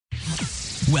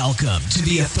Welcome to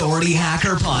the Authority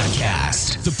Hacker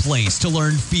Podcast, the place to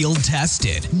learn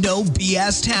field-tested, no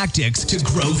BS tactics to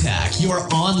growth hack your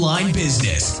online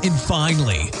business and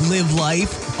finally live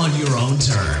life on your own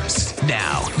terms.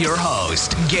 Now, your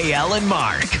host, Gael and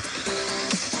Mark.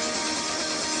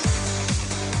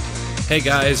 Hey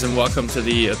guys, and welcome to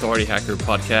the Authority Hacker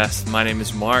Podcast. My name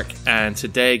is Mark, and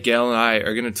today Gail and I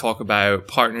are going to talk about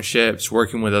partnerships,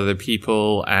 working with other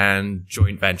people, and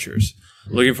joint ventures.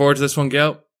 Looking forward to this one,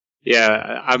 Gail?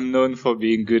 Yeah, I'm known for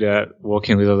being good at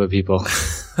working with other people.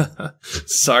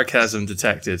 Sarcasm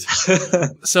detected.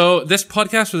 So this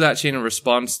podcast was actually in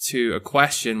response to a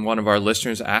question one of our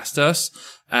listeners asked us.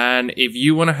 And if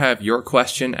you want to have your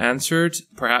question answered,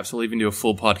 perhaps we'll even do a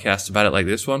full podcast about it like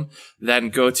this one, then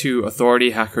go to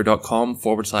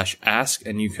authorityhacker.com/ask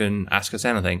and you can ask us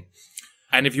anything.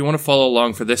 And if you want to follow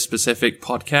along for this specific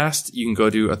podcast, you can go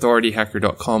to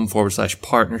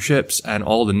authorityhacker.com/partnerships and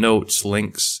all the notes,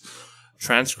 links,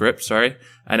 transcripts,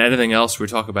 and anything else we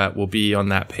talk about will be on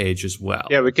that page as well.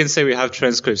 Yeah, we can say we have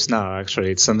transcripts now, actually.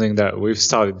 It's something that we've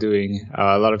started doing.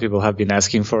 A lot of people have been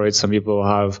asking for it. Some people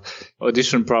have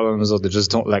audition problems or they just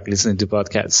don't like listening to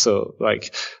podcasts. So,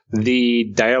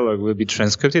 the dialogue will be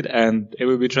transcribed and it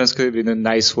will be transcribed in a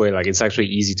nice way. It's actually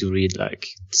easy to read.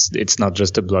 It's not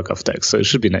just a block of text. So it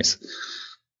should be nice.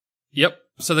 Yep.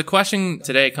 So the question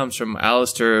today comes from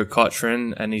Alistair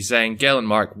Cotran, and he's saying, Gail and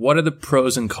Mark, what are the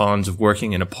pros and cons of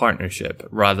working in a partnership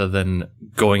rather than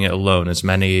going it alone, as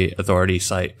many authority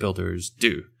site builders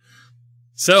do?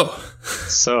 So,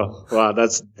 wow,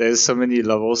 there's so many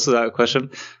levels to that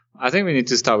question. I think we need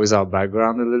to start with our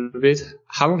background a little bit.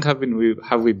 How long have we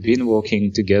been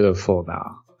working together for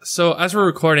now? So as we're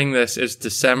recording this, it's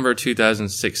December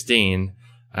 2016,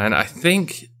 and I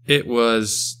think it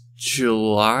was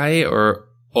July or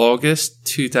August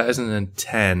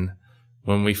 2010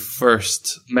 when we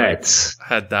first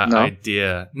had that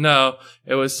idea. No,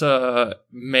 it was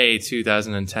May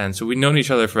 2010. So we'd known each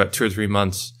other for about 2 or 3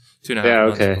 months, 2.5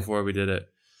 months before we did it.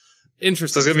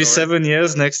 Interesting. So it's going to be 7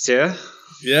 years next year.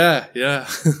 Yeah.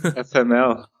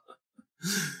 FML.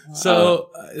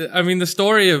 So, the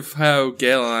story of how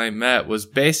Gail and I met was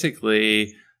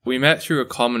basically we met through a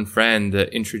common friend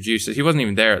that introduced us. He wasn't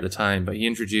even there at the time, but he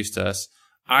introduced us.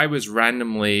 I was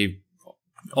randomly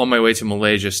on my way to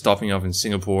Malaysia, stopping off in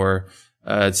Singapore,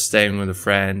 staying with a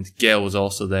friend. Gail was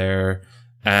also there,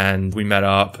 and we met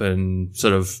up and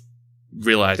sort of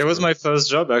realized. That was my first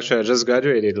job, actually. I just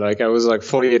graduated. I was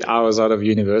 48 hours out of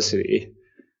university.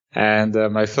 And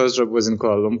my first job was in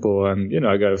Kuala Lumpur, and,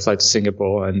 I got a flight to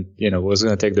Singapore and, was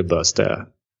going to take the bus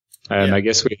there. And I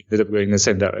guess we ended up going in the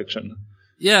same direction.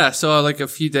 Yeah, so a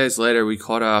few days later we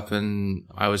caught up and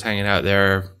I was hanging out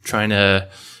there I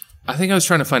was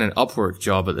trying to find an Upwork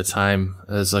job at the time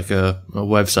as a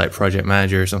website project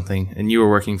manager or something. And you were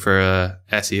working for a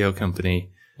SEO company.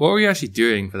 What were you actually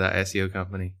doing for that SEO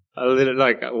company? A little,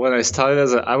 when I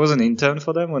started I was an intern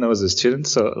for them when I was a student.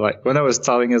 So when I was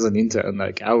starting as an intern,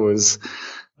 I was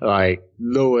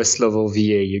lowest level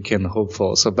VA you can hope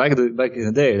for. So back in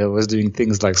the day, I was doing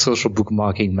things like social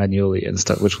bookmarking manually and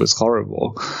stuff, which was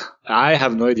horrible. I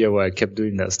have no idea why I kept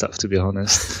doing that stuff, to be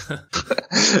honest.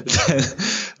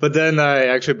 But then I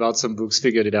actually bought some books,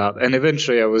 figured it out, and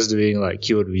eventually I was doing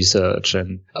keyword research.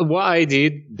 And what I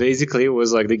did basically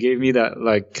was they gave me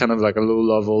that kind of a low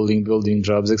level link building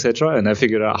jobs, etc. And I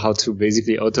figured out how to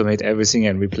basically automate everything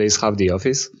and replace half the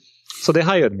office. So they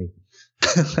hired me.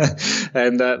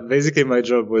 And basically my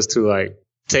job was to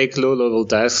take low level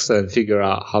tasks and figure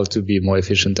out how to be more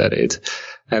efficient at it.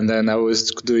 And then I was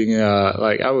doing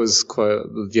I was quite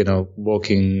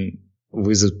working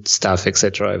with the staff,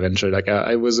 etc. Eventually,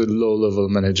 I was a low level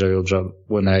managerial job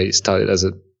when I started as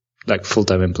a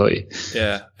full-time employee.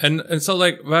 Yeah. And so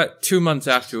about 2 months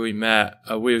after we met,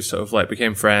 we sort of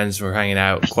became friends. We were hanging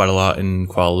out quite a lot in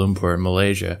Kuala Lumpur in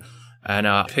Malaysia. And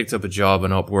I picked up a job on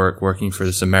Upwork working for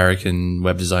this American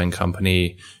web design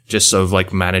company, just sort of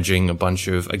managing a bunch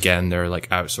of, again, their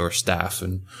outsourced staff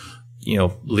and,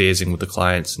 liaising with the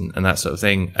clients and that sort of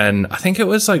thing. And I think it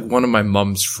was one of my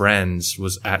mum's friends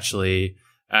was actually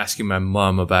asking my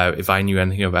mum about if I knew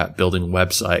anything about building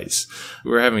websites.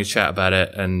 We were having a chat about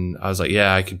it and I was like,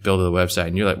 yeah, I could build a website.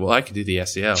 And you're like, well, I could do the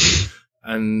SEO.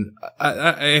 And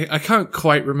I can't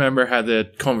quite remember how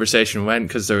the conversation went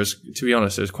because there was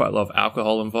quite a lot of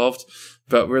alcohol involved.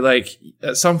 But we're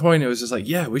at some point it was just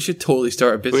yeah, we should totally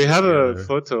start a business. We have together. A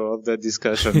photo of that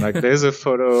discussion. There's a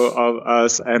photo of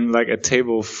us and a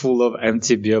table full of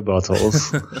empty beer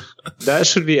bottles. That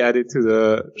should be added to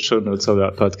the show notes of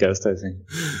that podcast, I think.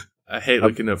 I hate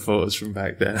looking at photos from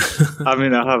back then. I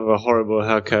mean, I have a horrible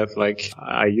haircut like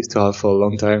I used to have for a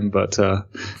long time, but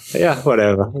yeah,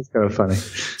 whatever. It's kind of funny.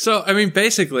 So, I mean,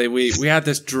 basically, we had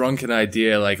this drunken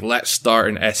idea, like, let's start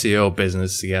an SEO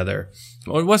business together.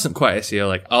 Well, it wasn't quite SEO,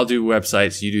 like, I'll do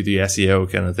websites, you do the SEO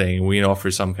kind of thing, and we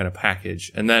offer some kind of package.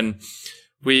 And then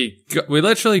we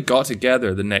literally got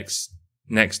together the next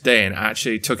day and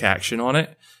actually took action on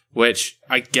it, which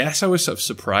I guess I was sort of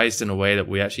surprised in a way that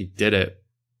we actually did it.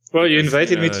 Well, you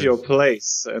invited me to your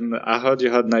place, and I heard you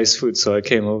had nice food, so I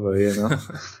came over, you know.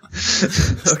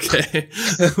 Okay.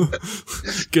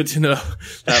 Good to know.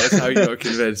 That was how you got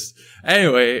convinced.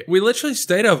 Anyway, we literally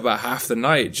stayed up about half the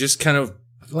night, just kind of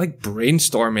like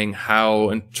brainstorming how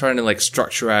and trying to like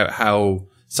structure out how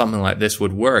something like this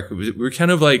would work. We were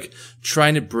kind of like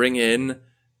trying to bring in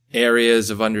areas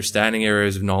of understanding,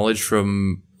 areas of knowledge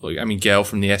from, like, I mean, Gail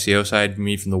from the SEO side,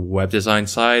 me from the web design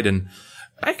side, and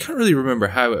I can't really remember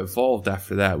how it evolved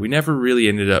after that. We never really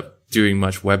ended up doing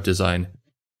much web design.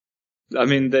 I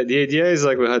mean, the idea is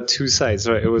like we had two sites,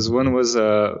 right? One was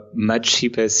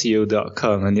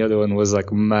madcheapseo.com, and the other one was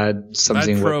like mad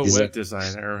something Mad Pro web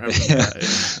design. I remember that.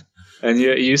 Yeah. And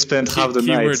you spent half the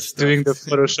night doing the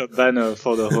Photoshop banner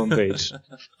for the homepage.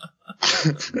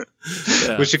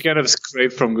 Yeah. Which you kind of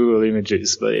scrape from Google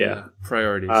Images, but yeah.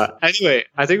 Priorities. Anyway,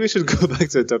 I think we should go back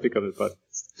to the topic of the podcast.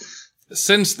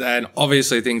 Since then,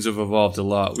 obviously things have evolved a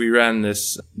lot. We ran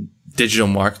this digital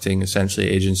marketing, essentially,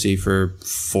 agency for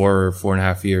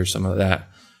 4.5 years, something like that.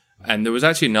 And there was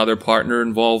actually another partner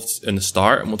involved in the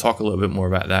start, and we'll talk a little bit more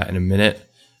about that in a minute.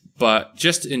 But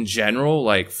just in general,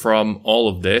 like from all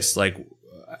of this, like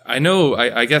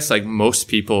I guess like most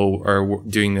people are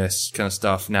doing this kind of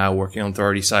stuff now, working on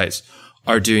authority sites,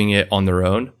 are doing it on their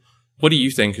own. What do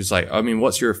you think is like, I mean,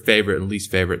 what's your favorite and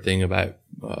least favorite thing about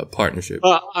partnership?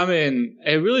 Well, I mean,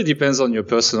 it really depends on your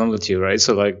personality, right?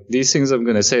 So like these things I'm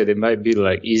going to say, they might be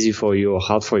like easy for you or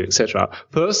hard for you, etc.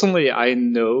 Personally, I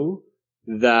know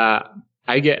that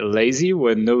I get lazy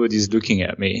when nobody's looking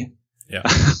at me. Yeah.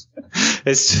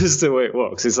 It's just the way it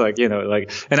works. It's like, you know,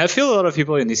 like, and I feel a lot of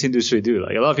people in this industry do.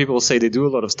 Like a lot of people say they do a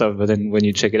lot of stuff, but then when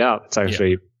you check it out, it's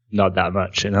actually not that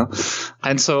much, you know?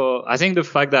 And so I think the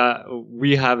fact that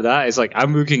we have that is like,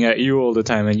 I'm looking at you all the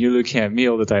time and you're looking at me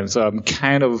all the time. So I'm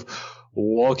kind of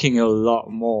walking a lot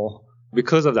more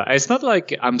because of that. It's not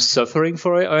like I'm suffering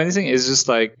for it or anything. It's just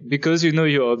like, because you know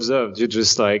you're observed, you're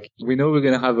just like, we know we're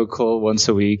going to have a call once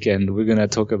a week and we're going to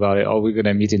talk about it, or we're going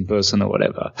to meet in person or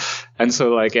whatever. And so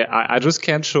like, I just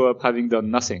can't show up having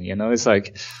done nothing, you know? It's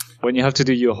like when you have to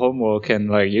do your homework and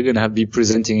like you're going to be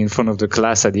presenting in front of the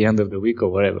class at the end of the week or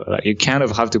whatever, like you kind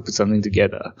of have to put something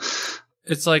together.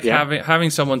 It's like having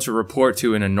someone to report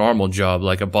to in a normal job,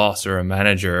 like a boss or a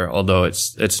manager, although it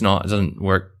doesn't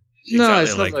work. No,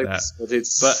 it's not like that. But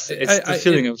it's the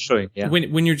feeling of showing. Yeah.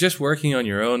 When you're just working on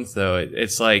your own, though,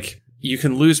 it's like you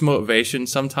can lose motivation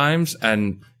sometimes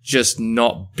and just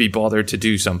not be bothered to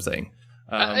do something.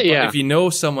 But if you know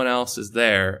someone else is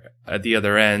there at the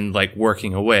other end, like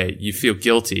working away, you feel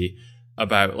guilty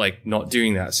about like not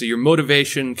doing that. So your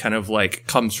motivation kind of like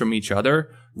comes from each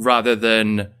other rather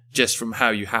than just from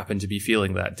how you happen to be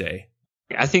feeling that day.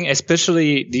 I think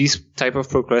especially this type of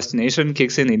procrastination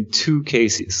kicks in two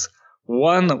cases.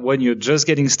 One, when you're just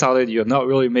getting started, you're not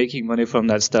really making money from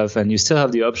that stuff and you still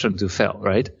have the option to fail,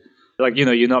 right? Like, you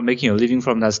know, you're not making a living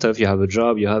from that stuff. You have a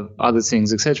job, you have other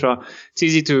things, etc. It's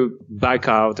easy to back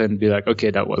out and be like,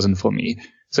 okay, that wasn't for me.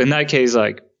 So in that case,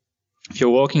 like if you're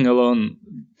working alone,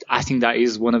 I think that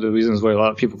is one of the reasons why a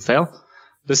lot of people fail.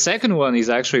 The second one is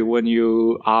actually when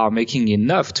you are making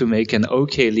enough to make an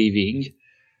okay living.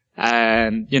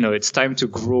 And, you know, it's time to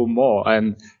grow more.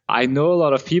 And I know a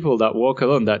lot of people that work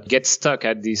alone that get stuck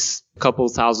at this couple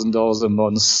 $1,000s a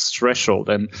month threshold.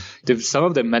 And some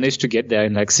of them manage to get there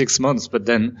in like 6 months, but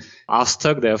then are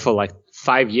stuck there for like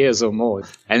 5 years or more.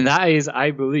 And that is,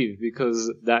 I believe, because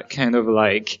that kind of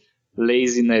like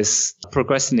laziness,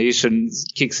 procrastination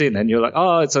kicks in and you're like,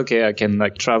 oh, it's okay. I can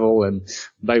like travel and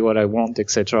buy what I want,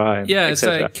 etc. Yeah, it's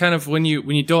like kind of when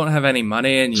you don't have any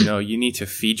money and you know you need to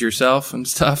feed yourself and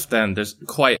stuff, then there's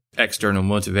quite external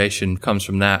motivation comes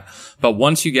from that. But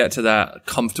once you get to that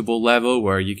comfortable level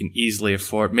where you can easily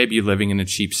afford, maybe you're living in a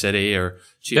cheap city or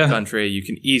cheap country, you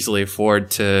can easily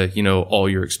afford to, you know, all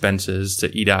your expenses,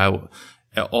 to eat out,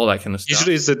 all that kind of stuff.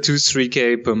 Usually it's a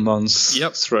 2-3K per month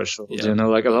threshold. Yep. You know,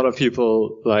 like a lot of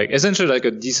people, like essentially like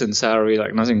a decent salary,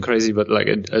 like nothing crazy, but like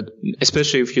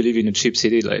especially if you live in a cheap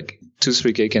city, like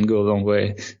 2-3K can go a long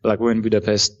way. Like we're in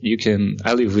Budapest,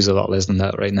 I live with a lot less than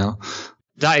that right now.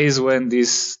 That is when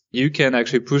you can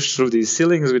actually push through these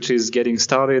ceilings, which is getting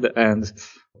started and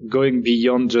going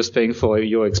beyond just paying for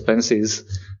your expenses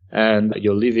and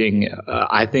you're living.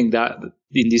 I think that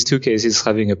in these two cases,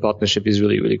 having a partnership is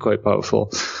really, really quite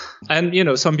powerful. And,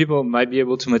 some people might be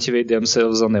able to motivate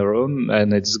themselves on their own,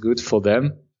 and it's good for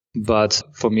them. But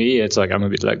for me, it's like I'm a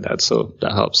bit like that, so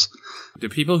that helps. The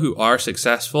people who are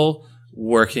successful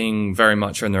working very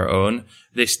much on their own,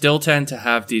 they still tend to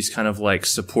have these kind of like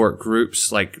support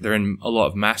groups, like they're in a lot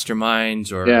of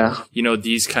masterminds or,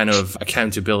 these kind of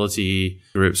accountability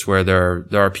groups where there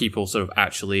are people sort of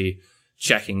actually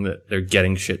checking that they're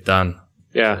getting shit done.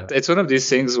 Yeah, it's one of these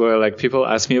things where like people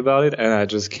ask me about it and I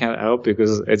just can't help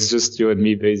because it's just you and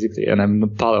me basically, and I'm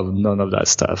part of none of that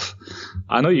stuff.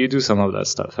 I know you do some of that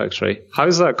stuff actually. How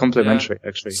is that complementary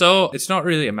actually? So it's not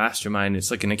really a mastermind. It's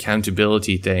like an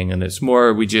accountability thing, and it's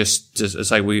more we just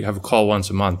it's like we have a call once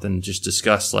a month and just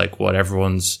discuss like what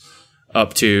everyone's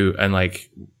up to and like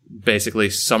basically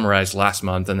summarize last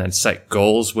month and then set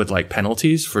goals with like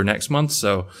penalties for next month.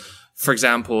 So for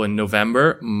example, in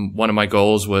November, one of my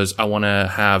goals was I want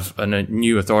to have a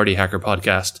new Authority Hacker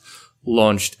podcast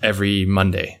launched every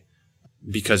Monday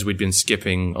because we'd been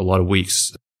skipping a lot of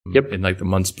weeks in like the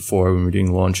months before when we were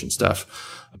doing launch and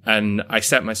stuff. And I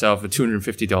set myself a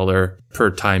 $250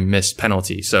 per time missed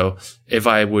penalty. So if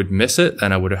I would miss it,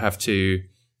 then I would have to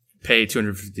pay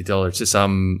 $250 to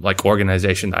some like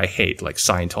organization that I hate, like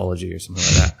Scientology or something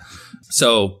like that.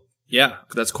 So yeah,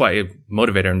 that's quite a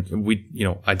motivator.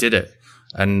 And I did it.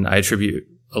 And I attribute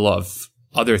a lot of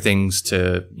other things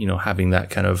to, having that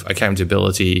kind of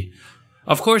accountability.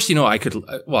 Of course, I could,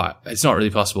 it's not really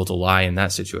possible to lie in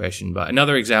that situation. But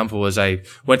another example was I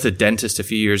went to the dentist a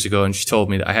few years ago and she told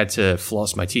me that I had to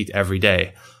floss my teeth every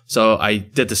day. So I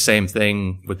did the same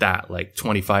thing with that, like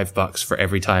 $25 for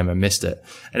every time I missed it,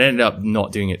 and ended up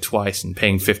not doing it twice and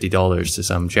paying $50 to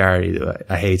some charity that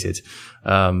I hated.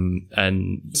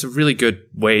 And it's a really good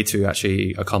way to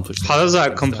actually accomplish. How does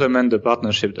that complement the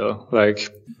partnership though? Like,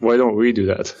 why don't we do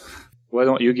that? Why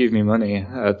don't you give me money?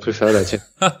 I'd prefer that.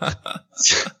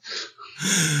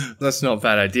 That's not a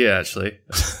bad idea, actually.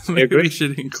 Maybe we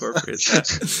should incorporate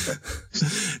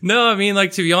that. No, I mean,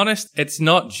 like, to be honest, it's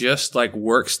not just like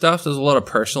work stuff. There's a lot of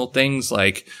personal things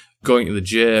like going to the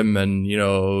gym and,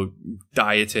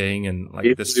 dieting and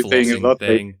like this flossing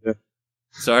thing.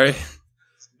 Sorry?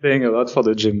 Paying a lot for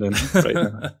the gym then right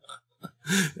now.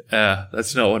 Yeah,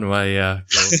 that's not one of my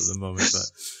goals at the moment. But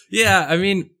yeah, I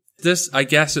mean, I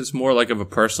guess it's more like of a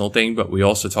personal thing, but we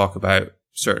also talk about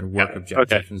certain work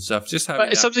objectives and stuff. Just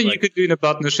having it's something you could do in a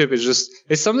partnership.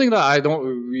 It's something that I don't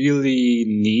really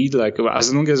need, like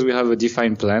as long as we have a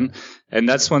defined plan. And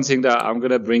that's one thing that I'm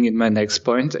going to bring in my next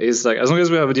point is like, as long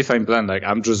as we have a defined plan, like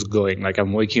I'm just going, like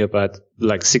I'm waking up at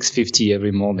like 6:50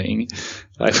 every morning,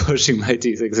 like brushing my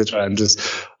teeth, etc. And just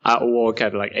at work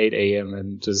at like 8 a.m.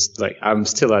 and just like, I'm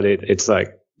still at it. It's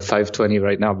like 5:20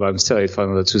 right now, but I'm still at it for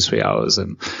another 2-3 hours.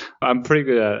 And I'm pretty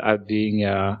good at being,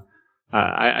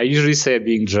 I usually say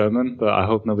being German, but I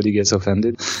hope nobody gets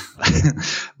offended.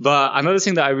 But another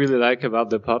thing that I really like about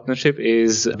the partnership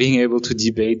is being able to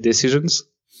debate decisions.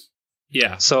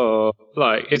 Yeah. So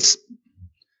like it's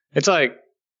like,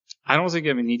 I don't think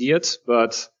I'm an idiot,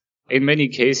 but in many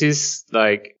cases,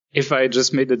 like if I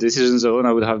just made the decisions alone,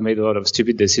 I would have made a lot of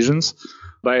stupid decisions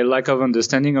by lack of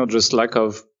understanding or just lack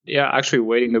of, actually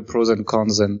weighing the pros and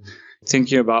cons and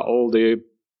thinking about all the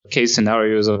case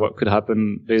scenarios of what could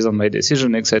happen based on my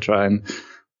decision, etc. And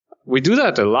we do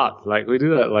that a lot. Like we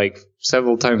do that like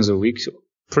several times a week,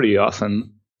 pretty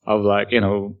often, of like,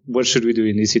 what should we do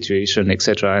in this situation,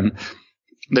 etc. And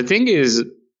the thing is,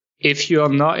 if you are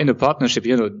not in a partnership,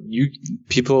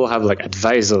 people have like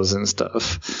advisors and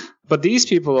stuff, but these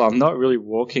people are not really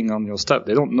working on your stuff.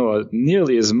 They don't know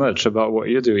nearly as much about what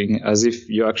you're doing as if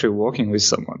you're actually working with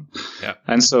someone. Yeah.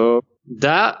 And so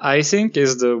that I think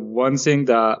is the one thing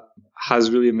that has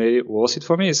really made it worth it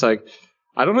for me. It's like,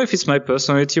 I don't know if it's my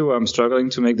personality where I'm struggling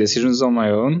to make decisions on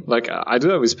my own. Like I do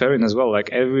that with Perrin as well. Like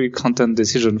every content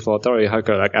decision for Authority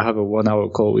Hacker, like I have a 1-hour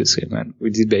call with him and we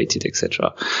debate it,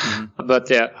 etc. Mm-hmm. But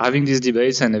yeah, having these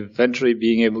debates and eventually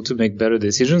being able to make better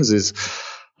decisions is,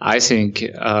 I think,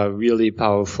 a really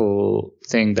powerful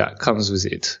thing that comes with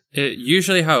it.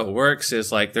 Usually how it works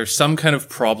is like there's some kind of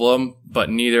problem, but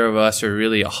neither of us are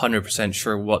really 100%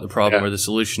 sure what the problem or the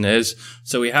solution is.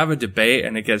 So we have a debate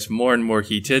and it gets more and more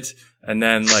heated. And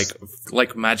then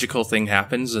like magical thing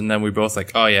happens. And then we both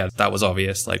like, oh yeah, that was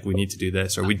obvious. Like we need to do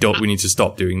this or we need to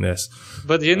stop doing this.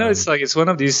 But it's like, it's one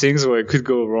of these things where it could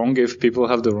go wrong if people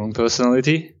have the wrong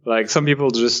personality. Like some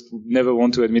people just never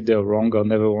want to admit they're wrong or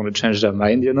never want to change their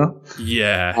mind,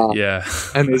 Yeah. Yeah.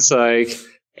 And it's like,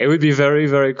 it would be very,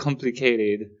 very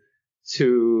complicated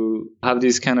to have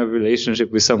this kind of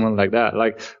relationship with someone like that.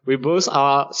 Like, we both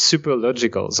are super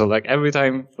logical. So like every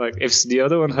time, like if the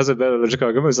other one has a better logical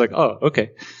argument, it's like, oh,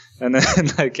 okay. And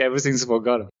then like everything's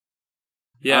forgotten.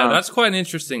 Yeah, that's quite an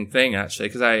interesting thing, actually,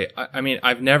 because I mean,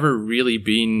 I've never really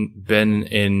been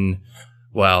in,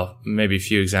 well, maybe a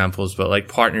few examples, but like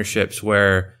partnerships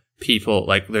where people,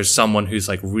 like there's someone who's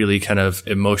like really kind of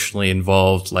emotionally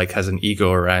involved, like has an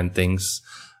ego around things,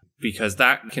 because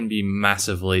that can be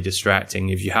massively distracting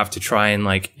if you have to try and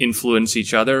like influence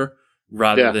each other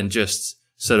rather than just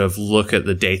sort of look at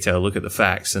the data, look at the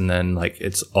facts, and then like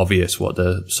it's obvious what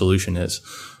the solution is.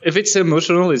 If it's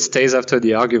emotional, it stays after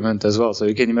the argument as well. So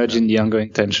you can imagine the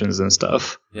ongoing tensions and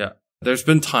stuff. Yeah. There's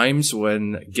been times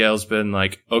when Gail's been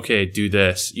like, okay, do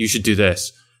this. You should do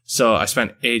this. So I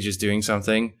spent ages doing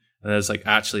something, and it's like,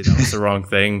 actually, that was the wrong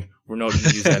thing. We're not going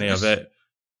to use any of it.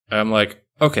 And I'm like,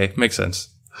 okay, makes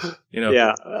sense. You know?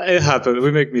 Yeah, it happened. We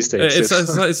make mistakes.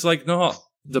 It's like not,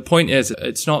 the point is,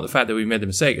 it's not the fact that we made the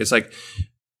mistake. It's like,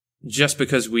 just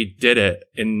because we did it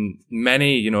in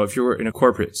many, you know, if you were in a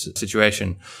corporate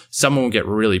situation, someone would get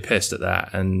really pissed at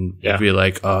that and be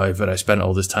like, oh, but I spent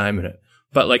all this time in it.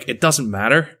 But like, it doesn't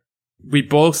matter.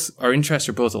 Our interests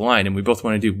are both aligned, and we both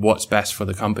want to do what's best for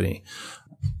the company.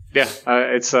 Yeah,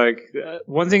 it's like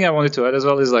one thing I wanted to add as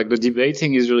well is like the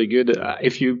debating is really good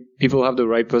if people have the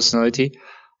right personality.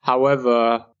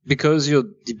 However, because you're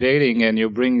debating and you're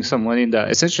bringing someone in that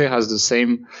essentially has the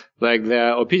same, like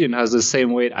their opinion has the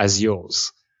same weight as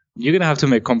yours, you're going to have to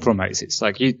make compromises.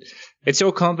 Like it's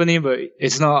your company, but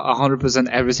it's not 100%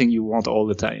 everything you want all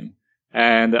the time.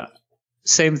 And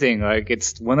same thing, like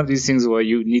it's one of these things where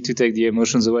you need to take the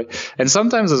emotions away. And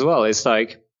sometimes as well, it's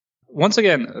like, once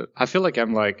again, I feel like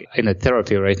I'm like in a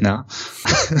therapy right now.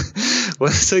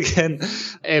 Once again,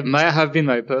 it might have been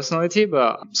my personality,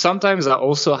 but sometimes I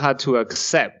also had to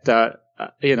accept that,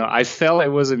 I felt it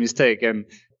was a mistake, and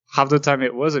half the time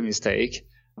it was a mistake,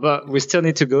 but we still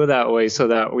need to go that way so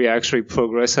that we actually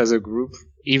progress as a group,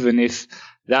 even if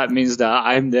that means that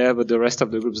I'm there, but the rest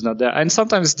of the group is not there. And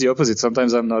sometimes it's the opposite.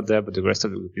 Sometimes I'm not there, but the rest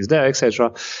of the group is there,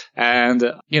 etc. And,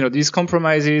 these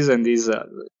compromises and these,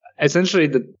 essentially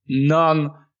the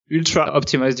non-ultra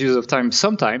optimized use of time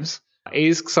sometimes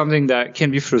is something that can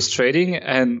be frustrating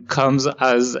and comes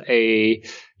as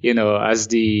as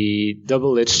the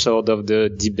double-edged sword of the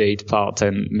debate part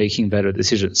and making better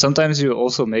decisions. Sometimes you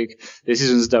also make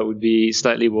decisions that would be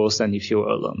slightly worse than if you were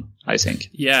alone, I think.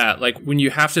 Yeah, like when you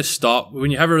have to stop,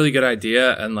 when you have a really good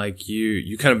idea and like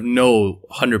you kind of know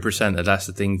 100% that that's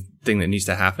the thing that needs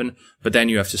to happen, but then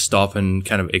you have to stop and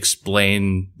kind of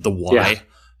explain the why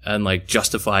and like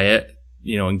justify it,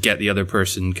 and get the other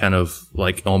person kind of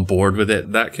like on board with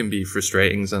it. That can be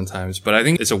frustrating sometimes, but I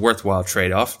think it's a worthwhile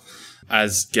trade-off.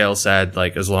 As Gail said,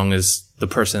 like as long as the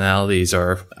personalities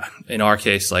are, in our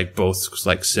case, like both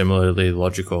like similarly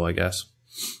logical, I guess.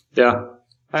 Yeah.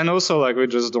 And also like we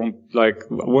just don't like,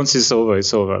 once it's over,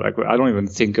 it's over. Like I don't even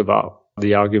think about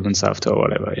the arguments after or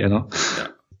whatever, Yeah.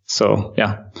 So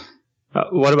yeah.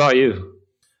 What about you?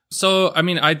 So, I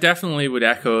mean, I definitely would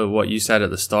echo what you said at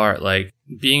the start. Like,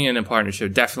 being in a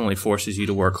partnership definitely forces you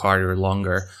to work harder,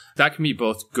 longer. That can be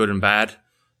both good and bad.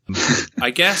 I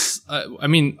guess,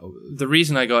 the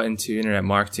reason I got into internet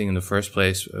marketing in the first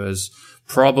place was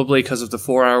probably because of the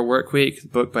 4-Hour Workweek, the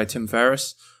book by Tim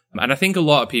Ferriss. And I think a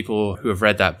lot of people who have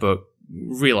read that book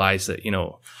realize that,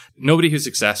 nobody who's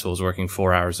successful is working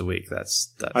 4 hours a week.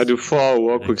 That's I do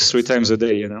 4-hour workweeks 3 times a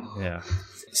day, Yeah.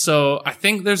 So I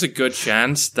think there's a good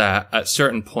chance that at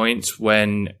certain points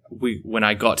when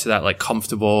I got to that like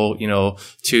comfortable,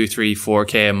 2, 3,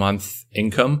 4K a month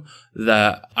income,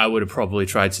 that I would have probably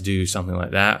tried to do something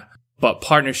like that. But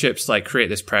partnerships like create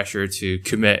this pressure to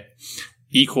commit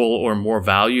equal or more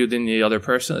value than the other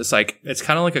person. It's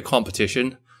kind of like a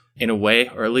competition in a way,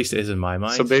 or at least it is in my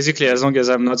mind. So basically, as long as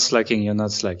I'm not slacking, you're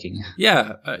not slacking.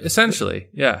 Yeah, essentially,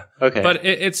 yeah. Okay. But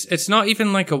it's not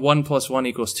even like a 1 +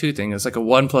 1 = 2 thing. It's like a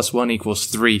 1 + 1 =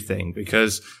 3 thing,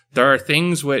 because there are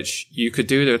things which you could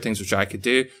do, there are things which I could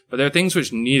do, but there are things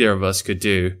which neither of us could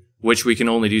do, which we can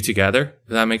only do together.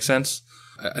 Does that make sense?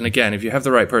 And again, if you have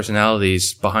the right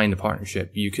personalities behind the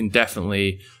partnership, you can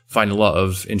definitely find a lot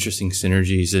of interesting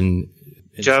synergies. Do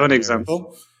you have an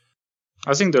example?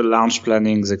 I think the launch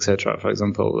plannings, etc., for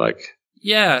example, like...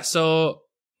 Yeah, so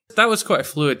that was quite a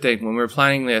fluid thing. When we were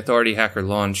planning the Authority Hacker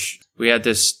launch, we had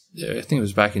this, I think it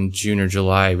was back in June or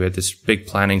July, we had this big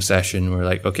planning session. We're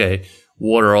like, okay,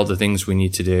 what are all the things we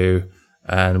need to do?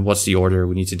 And what's the order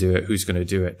we need to do it? Who's going to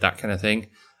do it? That kind of thing.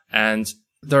 And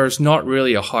there's not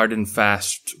really a hard and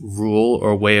fast rule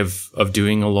or way of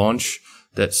doing a launch.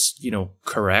 that's,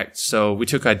 correct. So we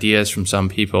took ideas from some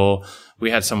people.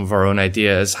 We had some of our own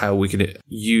ideas how we could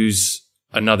use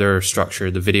another structure,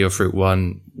 the Video Fruit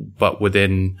one, but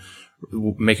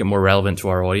make it more relevant to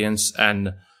our audience.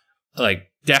 And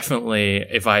definitely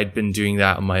if I'd been doing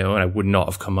that on my own, I would not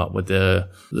have come up with the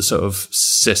sort of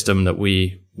system that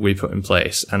we put in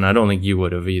place. And I don't think you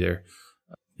would have either.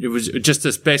 It was just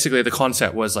this, basically the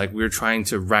concept was we were trying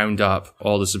to round up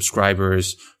all the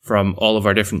subscribers from all of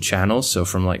our different channels. So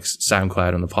from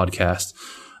SoundCloud on the podcast,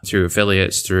 through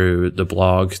affiliates, through the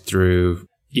blog, through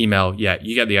email. Yeah,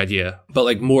 you get the idea.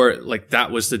 But more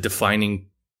that was the defining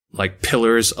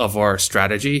pillars of our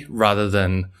strategy rather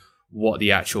than what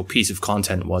the actual piece of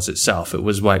content was itself. It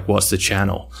was what's the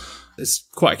channel? It's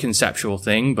quite a conceptual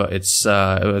thing, but it's,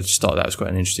 I just thought that was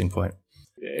quite an interesting point.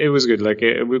 It was good.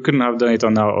 We couldn't have done it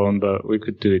on our own, but we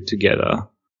could do it together.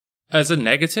 As a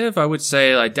negative, I would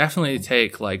say definitely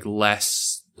take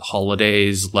less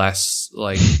holidays, less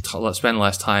let's spend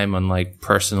less time on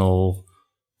personal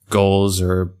goals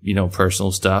or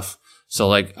personal stuff.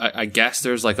 So I guess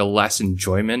there's a less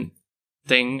enjoyment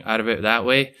thing out of it that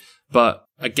way. But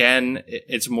again,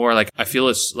 it's more I feel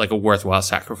it's a worthwhile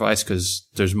sacrifice because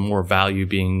there's more value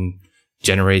being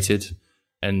generated.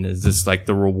 And it's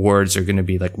the rewards are going to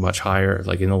be much higher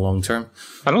in the long term.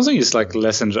 I don't think it's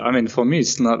less enjoyment. I mean, for me,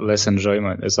 it's not less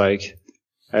enjoyment. It's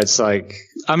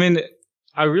I mean,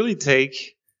 I really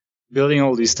take building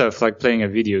all this stuff playing a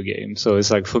video game. So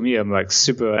it's for me, I'm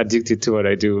super addicted to what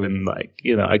I do. And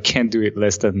I can't do it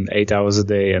less than 8 hours a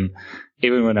day. And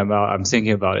even when I'm out, I'm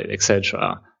thinking about it,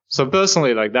 etc. So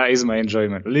personally, that is my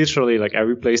enjoyment. Literally, I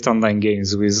replaced online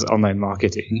games with online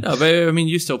marketing. No, but I mean,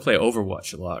 you still play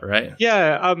Overwatch a lot, right?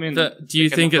 Yeah, I mean... Do you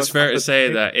think it's fair to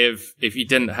say that if you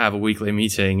didn't have a weekly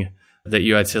meeting, that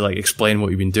you had to explain what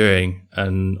you've been doing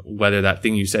and whether that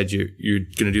thing you said you're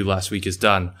going to do last week is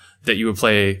done, that you would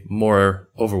play more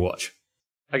Overwatch?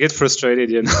 I get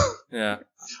frustrated, Yeah.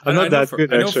 I'm not that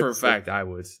good, I know for a fact I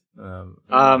would.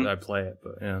 I play it,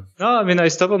 but yeah. No, I mean, I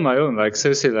stopped on my own.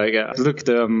 Seriously, look,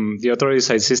 the authority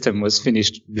side system was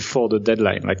finished before the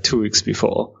deadline, 2 weeks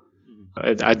before.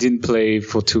 I didn't play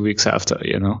for 2 weeks after,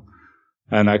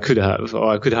 and I could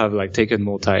have taken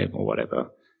more time or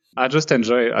whatever. I just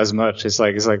enjoy it as much. It's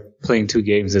like playing two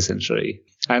games essentially.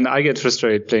 And I get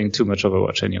frustrated playing too much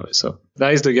Overwatch anyway. So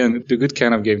that is the good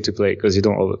kind of game to play because you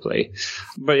don't overplay.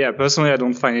 But yeah, personally, I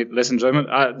don't find it less enjoyment.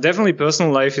 Definitely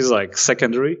personal life is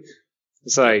secondary.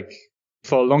 It's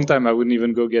for a long time, I wouldn't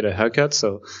even go get a haircut.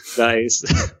 So that is,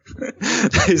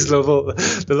 the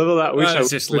level at which it's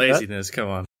just laziness. Come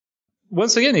on.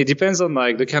 Once again, it depends on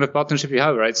the kind of partnership you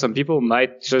have, right? Some people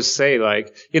might just say a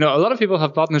lot of people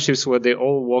have partnerships where they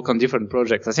all work on different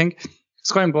projects. I think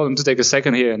it's quite important to take a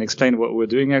second here and explain what we're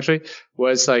doing actually,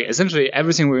 where it's essentially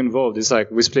everything we're involved is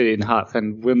we split it in half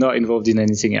and we're not involved in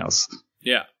anything else.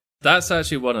 Yeah. That's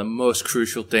actually one of the most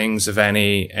crucial things of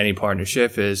any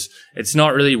partnership is it's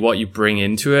not really what you bring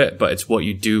into it, but it's what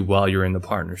you do while you're in the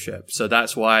partnership. So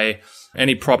that's why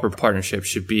any proper partnership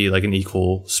should be an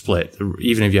equal split,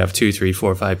 even if you have 2, 3,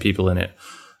 4, 5 people in it.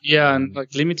 Yeah, and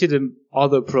limited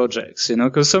other projects,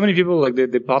 because so many people they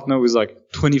partner with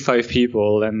 25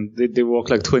 people and they work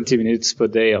 20 minutes per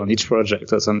day on each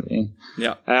project or something.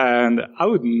 Yeah. And I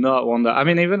would not want that. I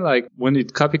mean, even when at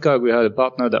Copycog, we had a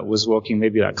partner that was working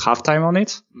maybe half time on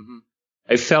it. Mm-hmm.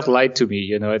 It felt light to me,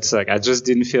 it's I just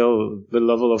didn't feel the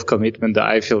level of commitment that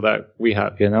I feel that we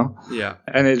have, Yeah.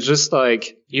 And it's just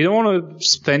you don't want to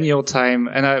spend your time,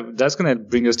 and that's going to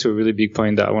bring us to a really big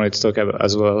point that I wanted to talk about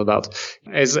as well about,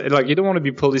 is you don't want to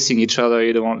be policing each other.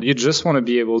 You just want to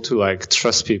be able to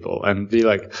trust people and be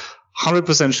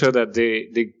 100% sure that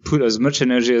they put as much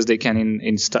energy as they can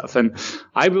in stuff. And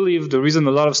I believe the reason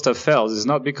a lot of stuff fails is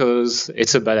not because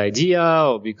it's a bad idea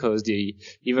or because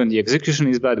even the execution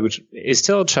is bad, which is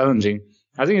still challenging.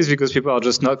 I think it's because people are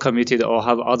just not committed or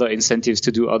have other incentives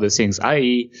to do other things,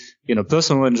 i.e.,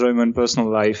 personal enjoyment,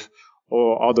 personal life,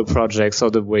 or other projects,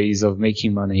 other ways of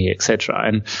making money, etc.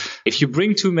 And if you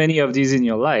bring too many of these in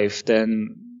your life,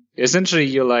 then essentially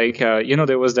you're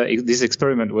there was this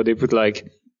experiment where they put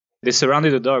they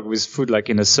surrounded a dog with food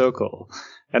in a circle,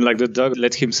 and the dog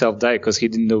let himself die because he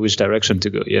didn't know which direction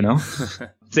to go.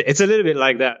 It's a little bit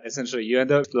like that. Essentially, you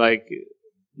end up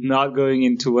not going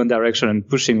into one direction and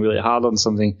pushing really hard on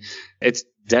something. It's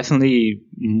definitely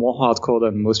more hardcore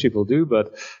than most people do,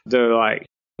 but there are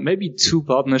maybe 2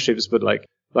 partnerships, but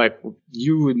like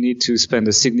you would need to spend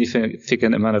a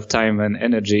significant amount of time and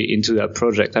energy into that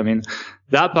project. I mean,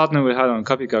 that partner we had on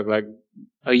Copycock, like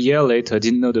a year later,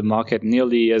 didn't know the market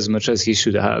nearly as much as he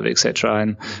should have, etc.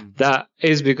 And that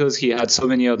is because he had so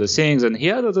many other things, and he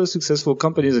had other successful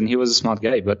companies, and he was a smart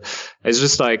guy. But it's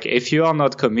just like, if you are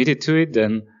not committed to it,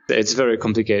 then it's very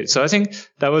complicated. So I think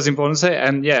that was important to say.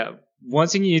 And yeah, one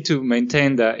thing you need to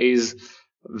maintain that is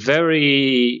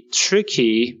very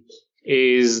tricky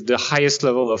is the highest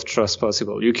level of trust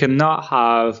possible. You cannot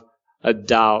have a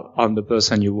doubt on the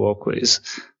person you work with,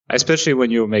 especially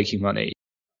when you're making money.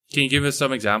 Can you give us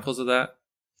some examples of that?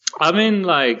 I mean,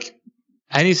 like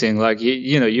anything, like,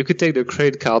 you could take the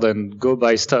credit card and go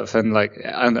buy stuff, and like,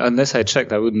 unless I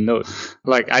checked, I wouldn't know.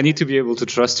 Like, I need to be able to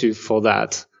trust you for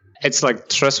that. It's like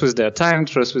trust with their time,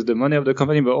 trust with the money of the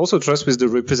company, but also trust with the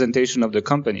representation of the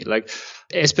company. Like,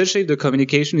 especially if the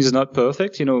communication is not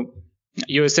perfect,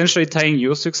 you're essentially tying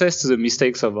your success to the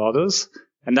mistakes of others.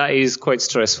 And that is quite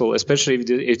stressful, especially if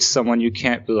it's someone you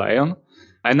can't rely on.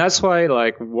 And that's why,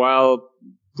 like, while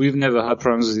we've never had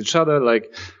problems with each other,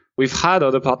 like, we've had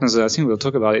other partners, and I think we'll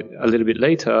talk about it a little bit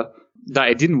later, that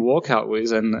it didn't work out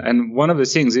with. And one of the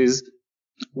things is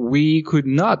we could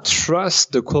not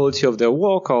trust the quality of their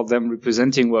work or them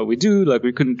representing what we do. Like,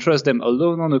 we couldn't trust them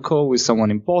alone on a call with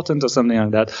someone important or something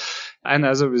like that. And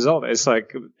as a result, it's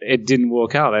like, it didn't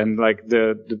work out. And like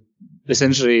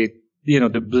essentially,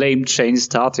 the blame chain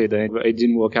started, and it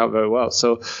didn't work out very well.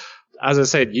 So, as I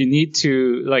said, you need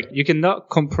to, like, you cannot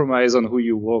compromise on who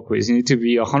you work with. You need to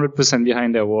be 100%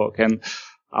 behind their work. And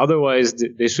otherwise,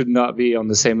 they should not be on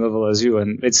the same level as you.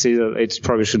 And it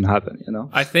probably shouldn't happen,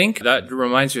 I think that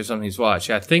reminds me of something to watch.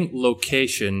 I think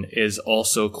location is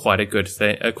also quite a good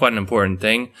thing, quite an important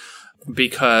thing,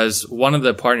 because one of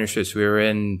the partnerships we were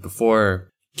in before,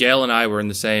 Gail and I were in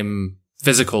the same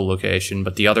physical location,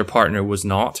 but the other partner was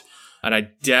not. And I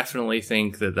definitely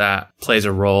think that plays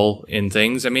a role in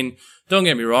things. I mean, don't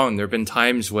get me wrong. There have been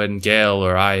times when Gail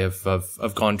or I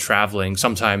have gone traveling,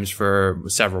 sometimes for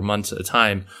several months at a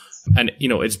time. And,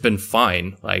 it's been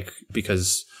fine,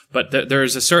 but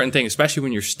there's a certain thing, especially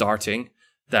when you're starting,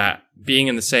 that being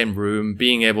in the same room,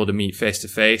 being able to meet face to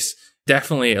face,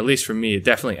 definitely, at least for me, it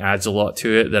definitely adds a lot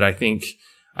to it that I think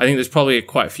there's probably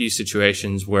quite a few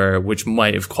situations which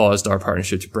might have caused our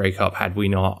partnership to break up had we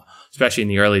not, especially in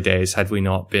the early days, had we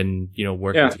not been,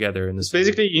 working together in this.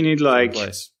 Basically, you need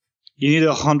place. You need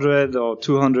 100 or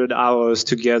 200 hours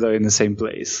together in the same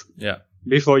place. Yeah.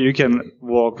 Before you can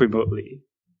work remotely.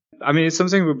 I mean, it's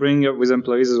something we bring up with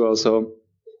employees as well. So,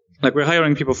 like, we're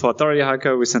hiring people for Authority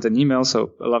Hacker. We sent an email,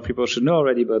 so a lot of people should know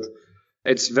already, but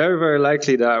it's very, very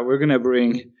likely that we're going to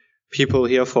bring people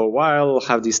here for a while,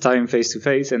 have this time face to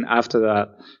face, and after that,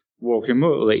 work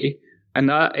remotely. And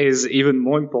that is even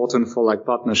more important for like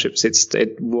partnerships.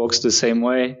 It works the same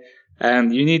way.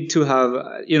 And you need to have,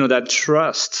 that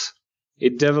trust.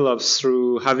 It develops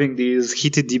through having these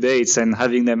heated debates and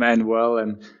having them end well,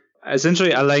 and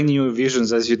essentially aligning your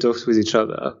visions as you talk with each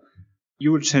other.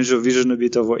 You will change your vision a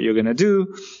bit of what you're going to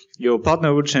do. Your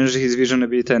partner will change his vision a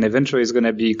bit, and eventually it's going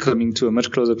to be coming to a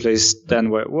much closer place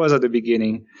than where it was at the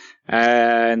beginning.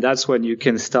 And that's when you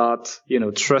can start,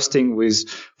 trusting with,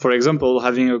 for example,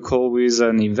 having a call with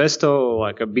an investor or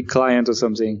like a big client or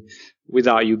something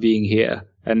without you being here,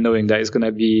 and knowing that it's going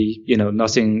to be,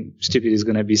 nothing stupid is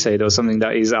going to be said or something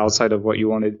that is outside of what you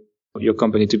wanted your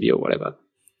company to be or whatever.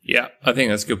 Yeah, I think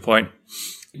that's a good point.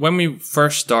 When we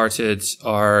first started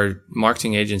our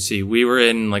marketing agency, we were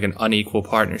in like an unequal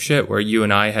partnership where you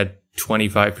and I had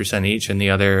 25% each and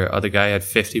the other guy had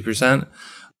 50%.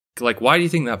 Like, why do you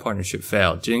think that partnership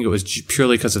failed? Do you think it was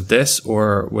purely because of this,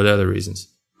 or were there other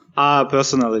reasons?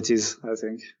 Personalities, I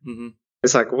think. Mm-hmm.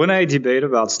 It's like when I debate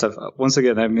about stuff, once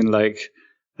again, I'm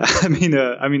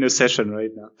in a session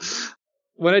right now.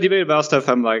 When I debate about stuff,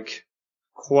 I'm like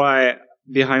quite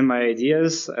behind my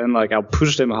ideas, and like I'll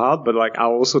push them hard, but like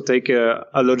I'll also take a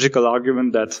logical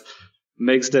argument that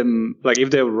makes them, like,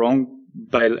 if they're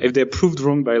proved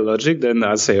wrong by logic, then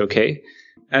I'll say okay.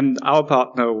 And our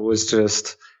partner was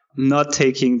just not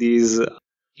taking these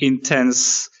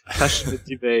intense, passionate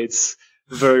debates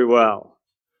very well.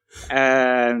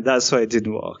 And that's why it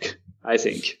didn't work, I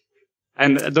think.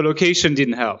 And the location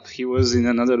didn't help. He was in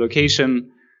another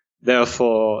location.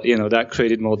 Therefore, that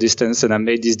created more distance, and I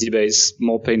made these debates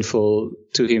more painful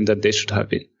to him than they should have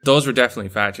been. Those were definitely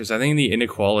factors. I think the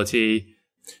inequality,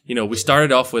 we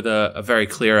started off with a very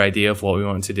clear idea of what we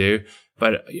wanted to do,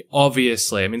 But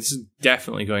obviously, I mean, this is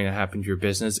definitely going to happen to your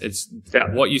business. It's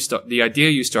the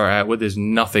idea you start out with is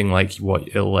nothing like what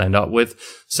it'll end up with.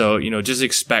 So, just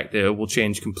expect that it will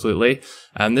change completely.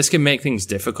 And this can make things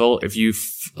difficult if you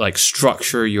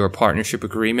structure your partnership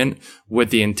agreement with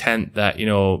the intent that,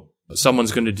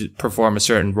 someone's going to perform a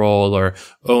certain role or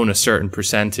own a certain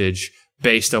percentage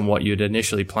based on what you'd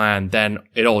initially planned. Then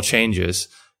it all changes.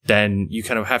 Then you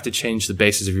kind of have to change the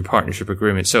basis of your partnership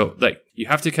agreement. So you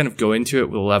have to kind of go into it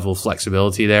with a level of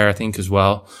flexibility there, I think, as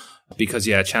well. Because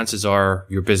chances are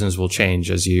your business will change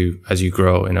as you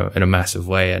grow in a massive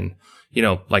way. And,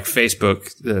 like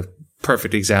Facebook, the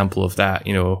perfect example of that,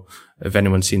 if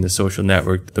anyone's seen The Social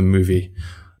Network, the movie.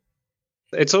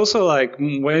 It's also like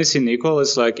when it's unequal,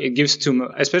 it's like it gives too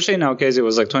much, especially in our case, it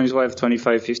was like 25,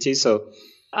 25, 50. So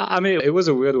I mean, it was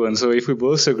a weird one. So if we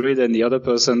both agreed and the other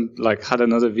person had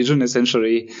another vision,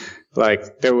 essentially,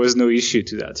 there was no issue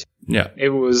to that. Yeah.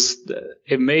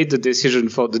 It made the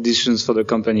decisions for the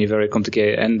company very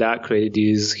complicated, and that created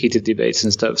these heated debates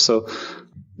and stuff. So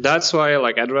that's why,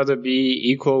 I'd rather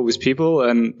be equal with people,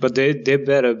 but they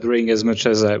better bring as much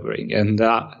as I bring. And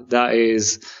that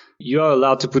is, you are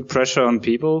allowed to put pressure on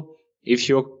people if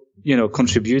you're,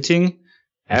 contributing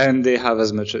and they have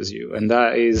as much as you. And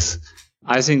that is,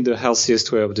 I think, the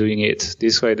healthiest way of doing it.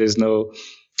 This way, there's no.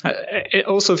 It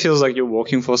also feels like you're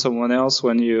working for someone else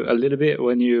when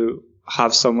you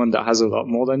have someone that has a lot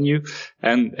more than you,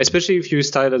 and especially if you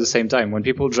start at the same time. When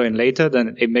people join later,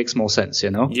 then it makes more sense,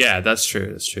 Yeah, that's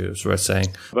true. That's true. It's worth saying.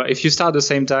 But if you start at the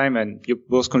same time and you're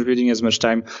both contributing as much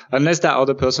time, unless that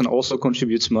other person also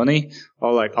contributes money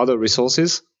or other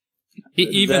resources.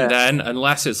 Even then,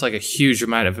 unless it's a huge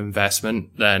amount of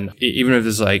investment, then even if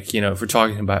there's if we're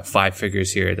talking about 5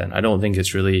 figures here, then I don't think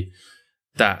it's really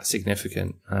that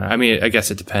significant. I mean, I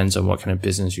guess it depends on what kind of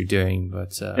business you're doing,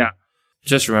 but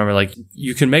just remember,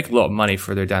 you can make a lot of money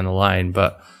further down the line,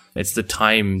 but it's the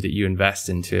time that you invest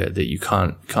into it that you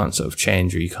can't sort of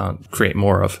change or you can't create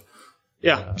more of.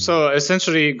 Yeah. So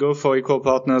essentially go for equal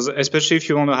partners, especially if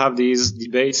you want to have these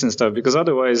debates and stuff, because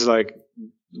otherwise,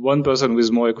 one person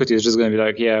with more equity is just going to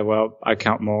be I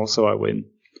count more, so I win.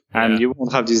 And you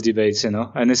won't have these debates,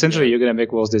 and essentially you're going to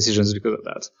make worse decisions because of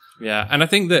that. Yeah. And I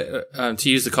think that, to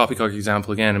use the Copycock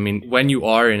example again, I mean, when you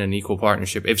are in an equal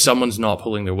partnership, if someone's not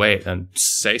pulling their weight, then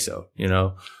say so,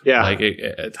 Yeah.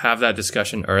 Have that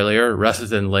discussion earlier rather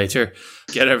than later.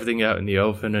 Get everything out in the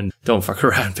open and don't fuck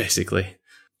around, basically.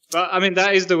 Well, I mean,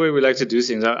 that is the way we like to do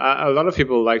things. A lot of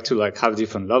people like to have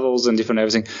different levels and different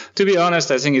everything. To be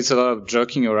honest, I think it's a lot of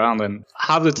joking around, and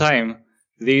half the time,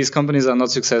 these companies are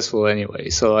not successful anyway.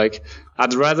 So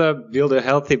I'd rather build a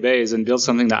healthy base and build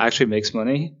something that actually makes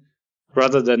money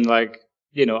rather than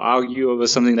argue over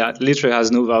something that literally has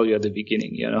no value at the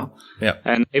beginning, Yeah.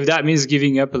 And if that means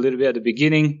giving up a little bit at the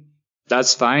beginning,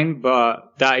 that's fine.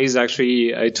 But that is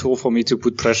actually a tool for me to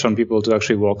put pressure on people to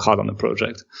actually work hard on the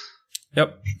project.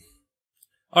 Yep.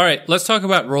 All right, let's talk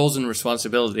about roles and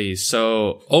responsibilities.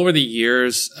 So over the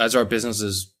years, as our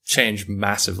businesses changed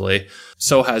massively,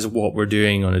 so has what we're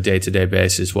doing on a day-to-day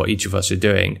basis, what each of us are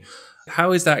doing.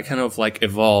 How is that kind of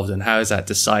evolved and how is that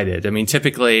decided? I mean,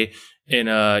 typically in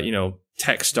a,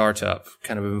 tech startup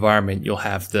kind of environment, you'll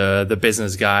have the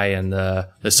business guy and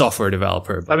the software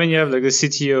developer. I mean, you have the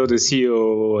CTO, the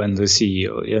COO, and the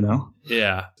CEO,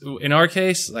 Yeah. In our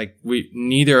case,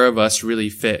 neither of us really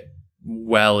fit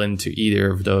well into either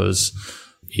of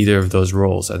those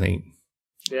roles, I think.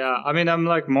 Yeah, I mean, I'm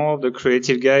more of the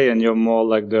creative guy and you're more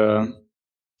the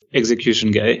execution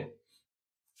guy.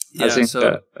 Yeah, I think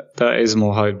that is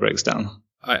more how it breaks down.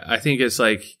 I think it's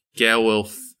Gael will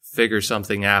figure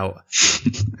something out.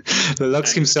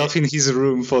 Locks himself in his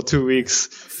room for 2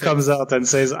 weeks, comes out and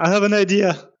says, I have an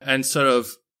idea. And sort of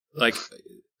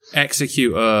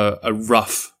execute a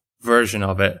rough version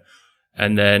of it.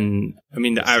 And then, I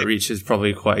mean, the outreach is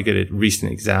probably quite a good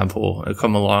recent example. It'll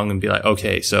come along and be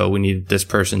okay, so we need this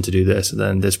person to do this, and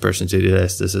then this person to do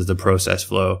this. This is the process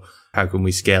flow. How can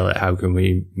we scale it? How can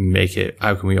we make it?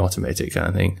 How can we automate it? Kind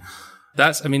of thing.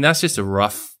 That's just a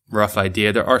rough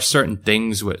idea. There are certain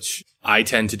things which I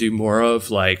tend to do more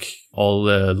of, all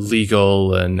the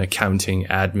legal and accounting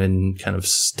admin kind of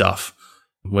stuff,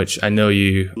 which I know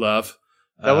you love.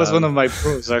 That was one of my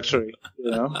pros, actually,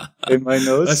 in my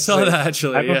notes. I saw that,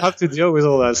 actually. I don't have to deal with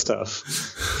all that stuff.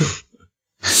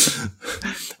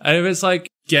 And if it's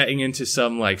getting into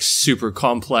some super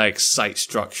complex site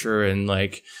structure and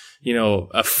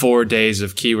a 4 days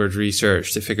of keyword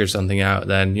research to figure something out,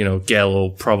 then, Gael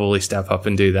will probably step up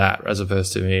and do that as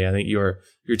opposed to me. I think your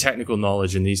technical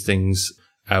knowledge in these things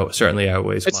certainly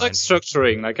outweighs it's mine.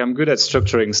 Structuring. I'm good at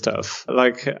structuring stuff.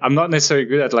 I'm not necessarily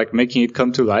good at making it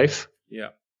come to life. Yeah.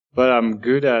 But I'm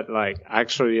good at like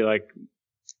actually like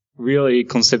really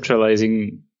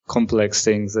conceptualizing complex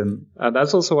things. And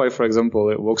that's also why, for example,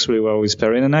 it works really well with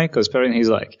Perrin and I, because Perrin, he's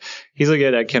a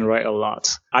guy that can write a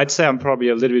lot. I'd say I'm probably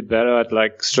a little bit better at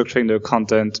like structuring the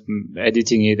content,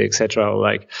 editing it, etc., or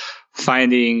like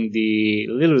finding the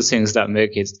little things that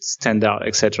make it stand out,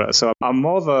 etc. So I'm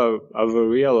more of a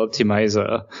real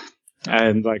optimizer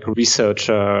and like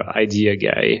researcher, idea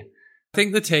guy. I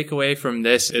think the takeaway from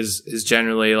this is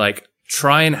generally like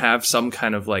try and have some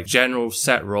kind of like general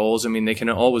set roles. I mean, they can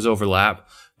always overlap,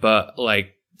 but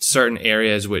like certain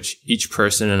areas which each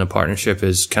person in a partnership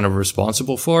is kind of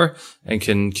responsible for and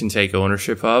can take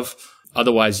ownership of.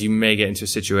 Otherwise, you may get into a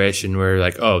situation where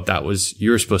like, oh,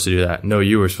 you were supposed to do that. No,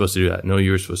 you were supposed to do that. No,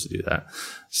 you were supposed to do that.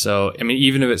 So, I mean,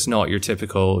 even if it's not your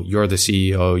typical, you're the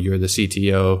CEO, you're the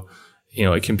CTO, you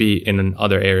know, it can be in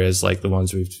other areas like the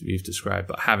ones we've described,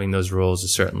 but having those roles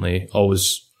has certainly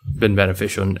always been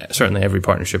beneficial in certainly every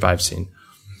partnership I've seen.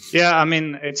 Yeah, I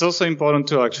mean, it's also important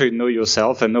to actually know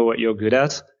yourself and know what you're good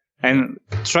at, and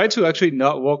try to actually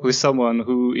not work with someone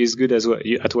who is good at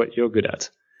what you're good at.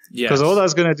 Yes. Because all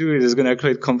that's going to do is going to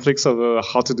create conflicts over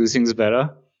how to do things better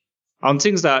on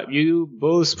things that you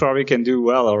both probably can do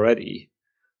well already.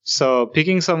 So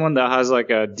picking someone that has like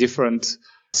a different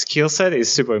skill set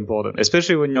is super important,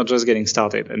 especially when you're just getting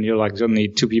started and you're like, you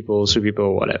need 2 people, 3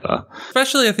 people, whatever.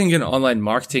 Especially, I think, in online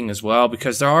marketing as well,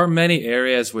 because there are many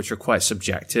areas which are quite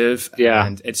subjective. Yeah.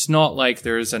 And it's not like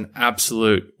there's an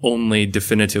absolute only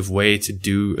definitive way to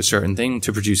do a certain thing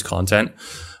to produce content.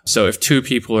 So if 2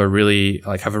 people are really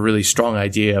like have a really strong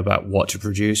idea about what to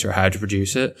produce or how to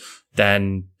produce it,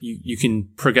 then you can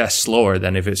progress slower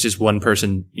than if it's just one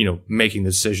person, you know, making the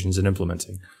decisions and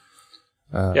implementing.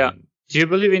 Yeah. Do you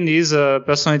believe in these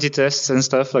personality tests and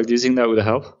stuff? Like, do you think that would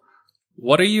help?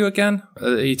 What are you again?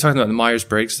 Are you talking about the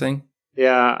Myers-Briggs thing?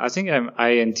 Yeah, I think I'm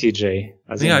INTJ.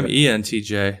 I think I'm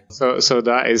ENTJ. So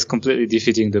that is completely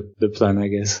defeating the plan, I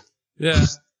guess. Yeah.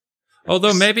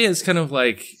 Although maybe it's kind of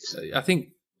like, I think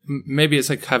maybe it's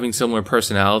like having similar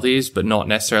personalities, but not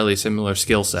necessarily similar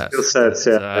skill sets. Skill sets,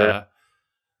 yeah.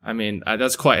 I mean,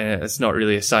 it's not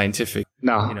really a scientific.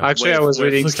 No, you know, actually, I was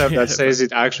reading stuff that says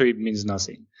it actually means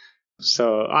nothing.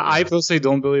 So I personally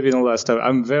don't believe in all that stuff.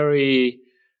 I'm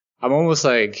almost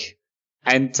like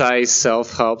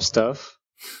anti-self-help stuff.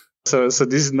 So this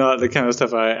is not the kind of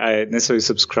stuff I necessarily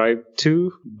subscribe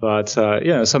to. But, a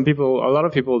lot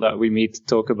of people that we meet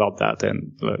talk about that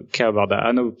and care about that.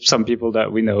 I know some people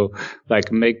that we know,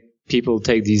 like, make people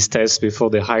take these tests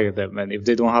before they hire them. And if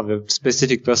they don't have a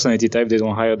specific personality type, they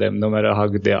don't hire them, no matter how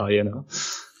good they are, you know?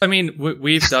 I mean,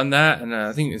 we've done that, and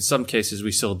I think in some cases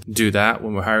we still do that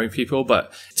when we're hiring people.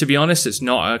 But to be honest, it's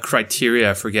not a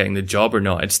criteria for getting the job or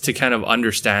not. It's to kind of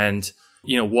understand,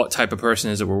 you know, what type of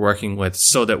person is it we're working with,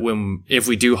 so that if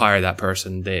we do hire that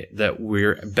person, that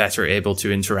we're better able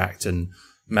to interact and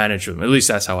manage them. At least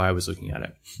that's how I was looking at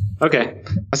it. Okay.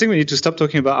 I think we need to stop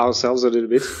talking about ourselves a little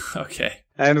bit. Okay.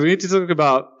 And we need to talk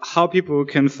about how people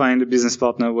can find a business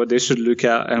partner, what they should look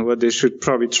at, and what they should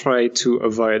probably try to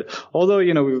avoid. Although,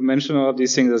 you know, we've mentioned all of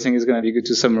these things, I think it's going to be good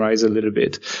to summarize a little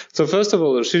bit. So first of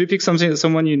all, should you pick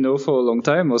someone you know for a long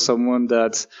time, or someone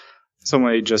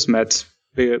you just met,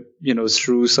 you know,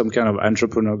 through some kind of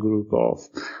entrepreneur group or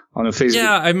on a Facebook?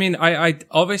 Yeah, I mean, I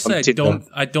obviously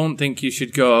I don't think you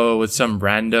should go with some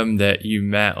random that you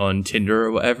met on Tinder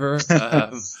or whatever.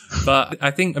 But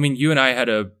I think, I mean, you and I had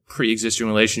a pre-existing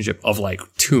relationship of like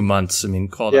 2 months. I mean,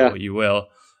 call that what you will.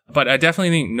 But I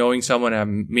definitely think knowing someone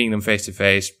and meeting them face to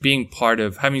face, being part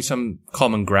of having some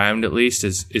common ground at least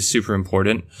is super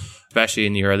important, especially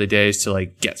in the early days to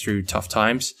like get through tough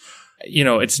times. You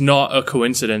know, it's not a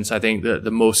coincidence, I think, that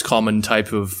the most common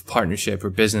type of partnership or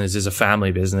business is a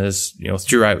family business, you know,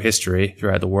 throughout history,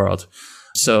 throughout the world.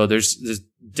 So there's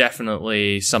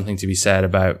definitely something to be said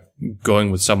about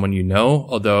going with someone you know,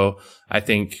 although I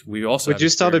think we also... Would you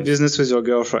start a business with your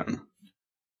girlfriend?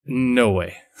 No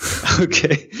way.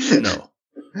 Okay. No.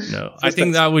 I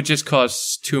think that would just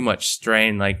cause too much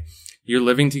strain. Like, you're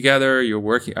living together, you're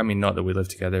working... I mean, not that we live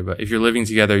together, but if you're living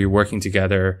together, you're working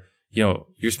together, you know,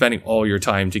 you're spending all your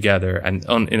time together. And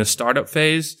in a startup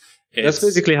phase... That's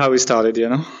basically how we started, you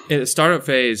know? In a startup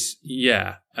phase,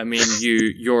 yeah. I mean,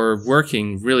 you're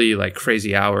working really like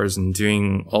crazy hours and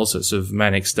doing all sorts of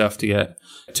manic stuff to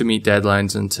meet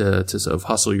deadlines and to sort of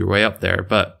hustle your way up there.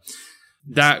 But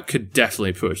that could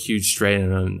definitely put a huge strain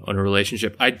on a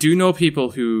relationship. I do know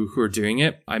people who are doing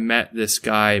it. I met this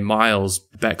guy, Miles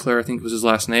Beckler, I think was his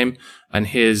last name, and I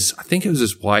think it was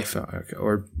his wife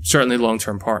or certainly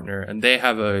long-term partner. And they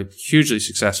have a hugely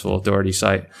successful authority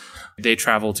site. They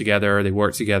travel together, they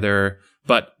work together,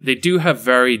 but they do have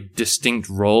very distinct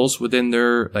roles within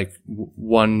their, like,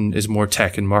 one is more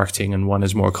tech and marketing and one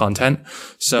is more content.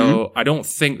 So I don't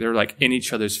think they're like in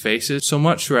each other's faces so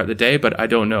much throughout the day, but I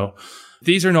don't know.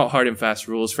 These are not hard and fast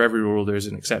rules. For every rule, there's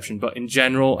an exception. But in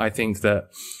general, I think that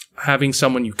having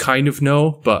someone you kind of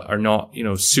know, but are not, you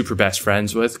know, super best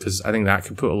friends with, because I think that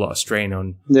can put a lot of strain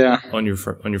on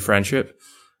your friendship,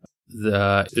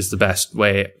 is the best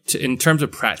way in terms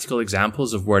of practical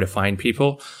examples of where to find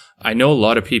people. I know a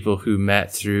lot of people who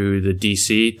met through the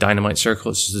DC Dynamite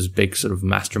Circle. It's just this big sort of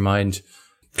mastermind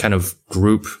kind of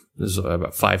group. There's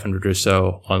about 500 or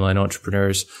so online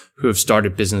entrepreneurs who have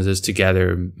started businesses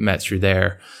together, met through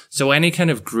there. So any kind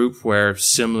of group where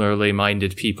similarly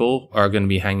minded people are going to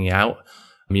be hanging out,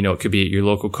 you know, it could be at your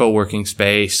local co-working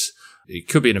space. It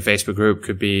could be in a Facebook group,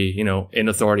 could be, you know, in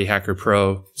Authority Hacker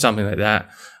Pro, something like that.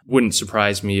 Wouldn't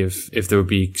surprise me if there would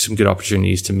be some good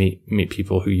opportunities to meet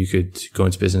people who you could go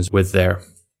into business with there.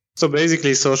 So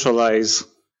basically socialize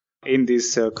in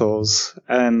these circles,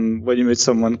 and when you meet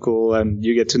someone cool and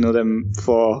you get to know them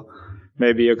for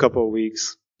maybe a couple of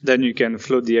weeks, then you can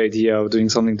float the idea of doing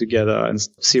something together and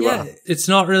see what. There's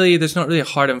not really a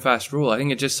hard and fast rule. I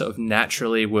think it just sort of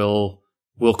naturally will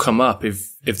come up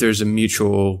if there's a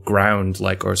mutual ground,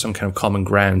 like, or some kind of common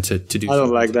ground to do. I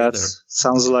don't like together. that.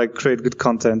 Sounds like create good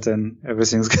content and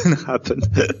everything's going to happen.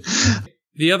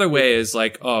 The other way is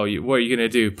like, what are you going to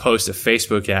do? Post a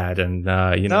Facebook ad and,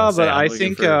 you know. No, but I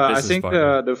think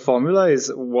the formula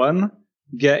is one,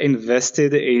 get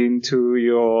invested into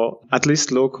your at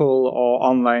least local or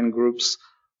online groups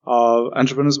of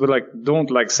entrepreneurs, but like, don't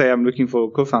like say I'm looking for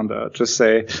a co-founder. Just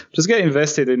get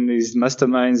invested in these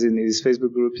masterminds, in these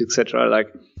Facebook groups, etc. Like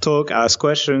talk, ask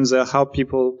questions, help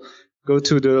people, go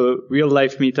to the real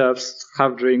life meetups,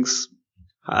 have drinks,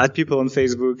 add people on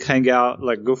Facebook, hang out,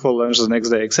 like go for lunch the next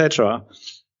day, etc.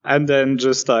 And then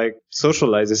just like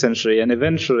socialize essentially. And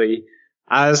eventually,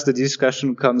 as the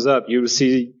discussion comes up, you'll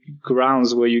see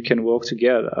grounds where you can work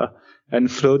together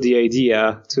and float the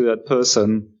idea to that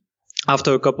person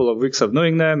after a couple of weeks of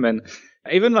knowing them. And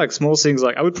even like small things,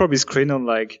 like I would probably screen on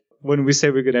like when we say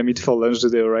we're going to meet for lunch, do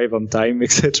they arrive on time,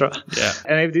 etc. Yeah.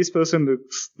 And if this person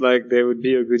looks like they would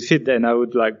be a good fit, then I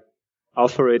would like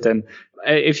offer it. And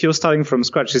if you're starting from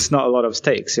scratch, it's not a lot of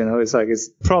stakes, you know. It's like, it's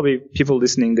probably people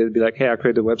listening, they'll be like, hey, I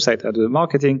create a website, I do the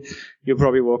marketing. You'll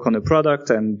probably work on a product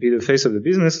and be the face of the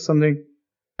business or something,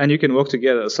 and you can work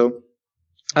together. So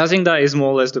I think that is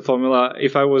more or less the formula.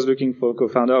 If I was looking for a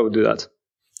co-founder, I would do that.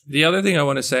 The other thing I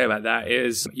want to say about that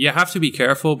is you have to be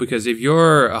careful, because if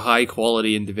you're a high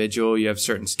quality individual, you have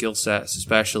certain skill sets,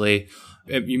 especially,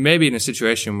 you may be in a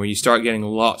situation where you start getting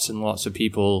lots and lots of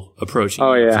people approaching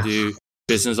you to do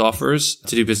business offers,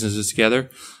 to do businesses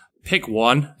together. Pick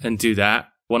one and do that.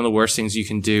 One of the worst things you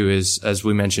can do is, as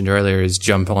we mentioned earlier, is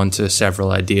jump onto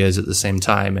several ideas at the same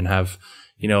time and have,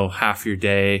 you know, half your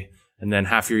day and then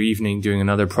half your evening doing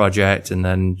another project and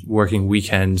then working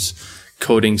weekends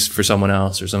coding for someone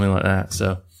else or something like that.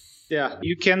 So yeah,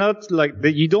 you cannot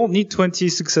you don't need 20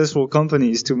 successful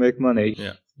companies to make money.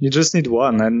 Yeah. You just need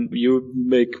one and you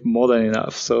make more than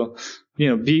enough. So, you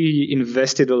know, be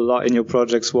invested a lot in your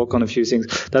projects, work on a few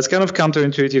things. That's kind of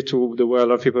counterintuitive to the way a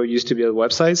lot of people used to build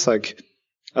websites. Like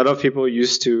a lot of people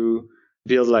used to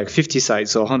build like 50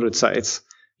 sites or 100 sites,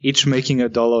 each making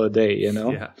 $1 a day, you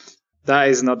know? Yeah. That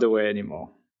is not the way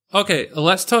anymore. Okay,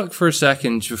 let's talk for a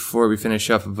second before we finish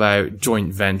up about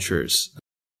joint ventures.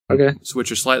 Okay.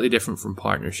 Which are slightly different from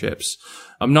partnerships.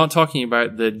 I'm not talking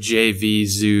about the JV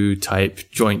Zoo type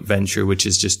joint venture, which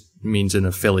is just means an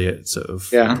affiliate sort of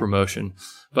promotion,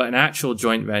 but an actual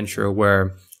joint venture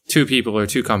where two people or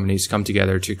two companies come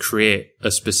together to create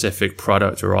a specific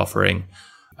product or offering.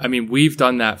 I mean, we've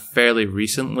done that fairly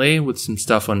recently with some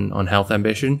stuff on Health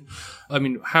Ambition. I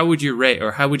mean, how would you rate,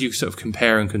 or how would you sort of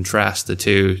compare and contrast the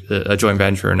two, a joint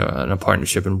venture and a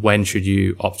partnership, and when should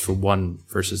you opt for one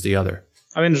versus the other?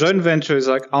 I mean, joint venture is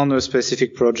like on a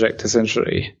specific project,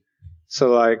 essentially. So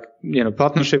like, you know,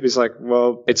 partnership is like,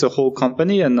 well, it's a whole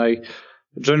company, and like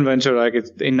joint venture, like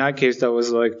in that case, that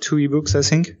was like 2 ebooks, I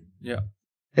think. Yeah.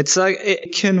 It's like,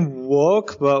 it can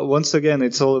work, but once again,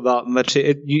 it's all about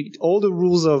matching. All the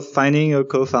rules of finding a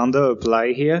co-founder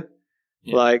apply here.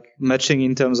 Yeah. Like matching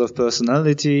in terms of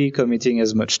personality, committing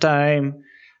as much time,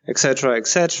 etc.,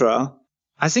 etc.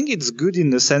 I think it's good in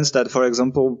the sense that, for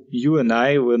example, you and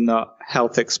I were not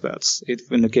health experts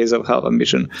in the case of Health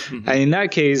Ambition. Mm-hmm. And in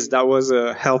that case, that was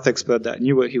a health expert that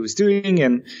knew what he was doing,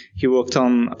 and he worked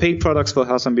on paid products for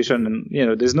Health Ambition. And, you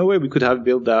know, there's no way we could have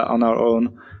built that on our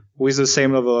own with the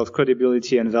same level of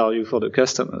credibility and value for the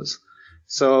customers.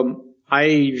 So I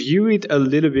view it a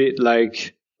little bit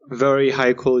like very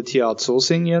high quality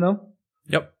outsourcing, you know?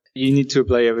 Yep. You need to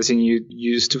apply everything you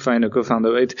use to find a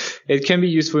co-founder. It can be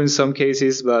useful in some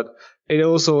cases, but it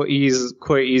also is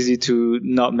quite easy to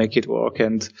not make it work.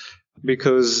 And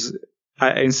because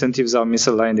incentives are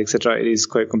misaligned, etc., it is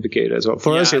quite complicated as well.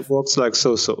 For us, it works like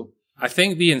so-so. I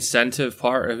think the incentive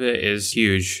part of it is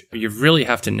huge. You really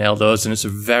have to nail those, and it's a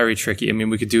very tricky. I mean,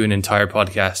 we could do an entire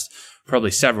podcast, probably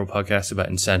several podcasts about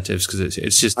incentives, because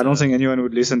it's just. I don't think anyone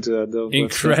would listen to that, though.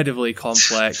 Incredibly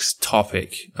complex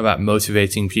topic about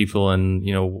motivating people and,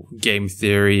 game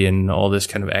theory and all this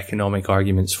kind of economic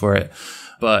arguments for it.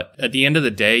 But at the end of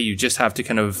the day, you just have to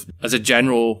kind of, as a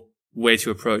general way to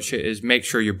approach it, is make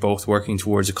sure you're both working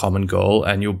towards a common goal,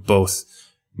 and both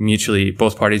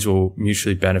parties will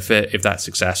mutually benefit if that's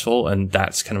successful. And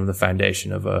that's kind of the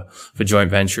foundation of a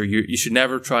joint venture. You should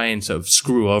never try and sort of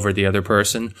screw over the other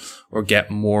person or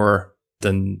get more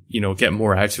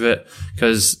out of it,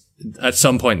 because at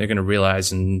some point they're going to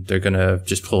realize and they're going to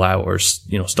just pull out or,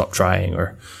 stop trying,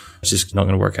 or it's just not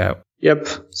going to work out. Yep.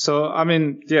 So, I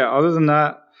mean, other than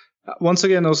that, once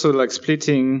again, also like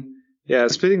splitting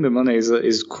the money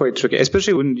is quite tricky,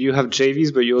 especially when you have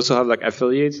JVs, but you also have like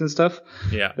affiliates and stuff.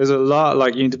 Yeah. There's a lot,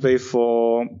 like you need to pay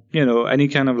for, any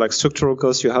kind of like structural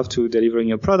costs you have to delivering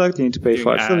your product. You need to pay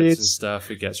for affiliates and stuff.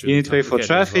 It gets really, you need to pay for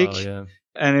traffic. Well, yeah.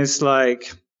 And it's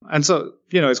like, and so,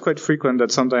 it's quite frequent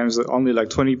that sometimes only like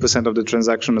 20% of the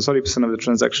transaction or 30% of the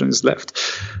transaction is left.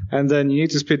 And then you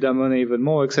need to split that money even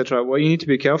more, etc. What you need to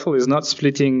be careful is not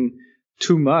splitting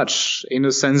too much, in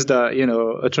the sense that,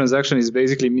 a transaction is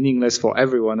basically meaningless for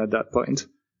everyone at that point.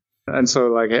 And so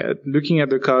like looking at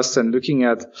the cost and looking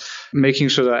at making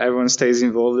sure that everyone stays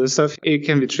involved and stuff, it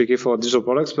can be tricky for digital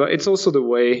products, but it's also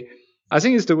I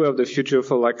think it's the way of the future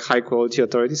for like high quality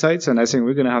authority sites. And I think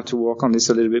we're going to have to work on this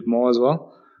a little bit more as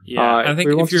well. Yeah, I think if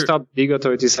we want to start big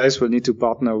authority sites, we'll need to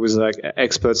partner with like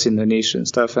experts in the niche and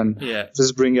stuff, and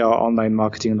just bring our online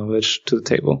marketing knowledge to the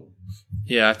table.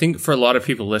 Yeah, I think for a lot of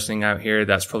people listening out here,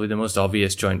 that's probably the most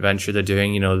obvious joint venture they're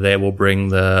doing. They will bring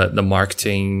the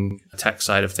marketing tech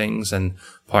side of things and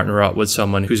partner up with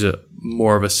someone who's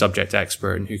more of a subject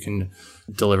expert and who can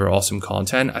deliver awesome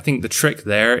content. I think the trick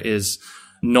there is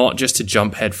not just to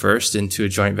jump headfirst into a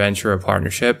joint venture or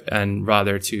partnership, and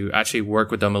rather to actually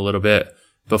work with them a little bit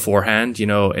beforehand.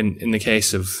 In the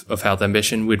case of Health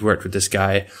Ambition, we'd worked with this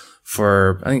guy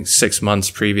for, I think, 6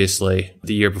 months previously,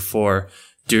 the year before,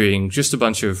 doing just a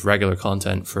bunch of regular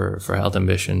content for Health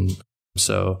Ambition.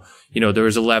 So, there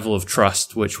was a level of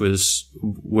trust which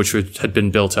had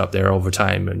been built up there over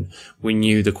time, and we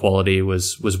knew the quality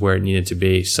was where it needed to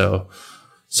be. So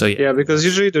yeah. Because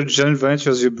usually the joint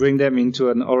ventures, you bring them into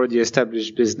an already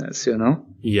established business,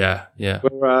 Yeah.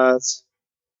 Whereas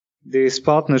these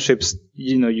partnerships,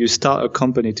 you start a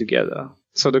company together.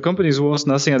 So the company is worth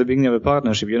nothing at the beginning of a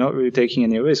partnership. You're not really taking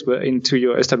any risk, but into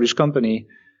your established company,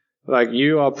 like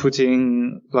you are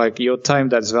putting like your time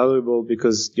that's valuable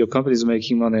because your company is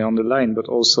making money on the line, but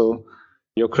also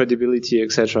your credibility,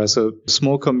 etc. So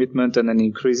small commitment and then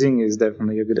increasing is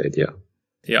definitely a good idea.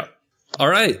 Yeah. All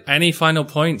right. Any final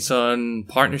points on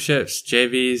partnerships,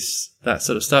 JVs, that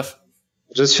sort of stuff?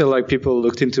 I just feel like people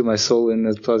looked into my soul in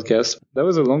that podcast. That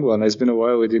was a long one. It's been a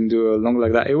while we didn't do a long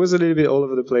like that. It was a little bit all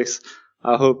over the place.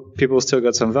 I hope people still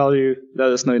got some value. Let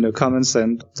us know in the comments,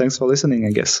 and thanks for listening,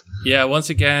 I guess. Yeah,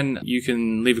 once again, you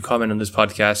can leave a comment on this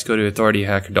podcast. Go to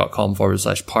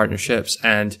authorityhacker.com/partnerships.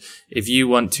 And if you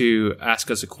want to ask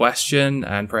us a question,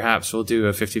 and perhaps we'll do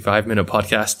a 55-minute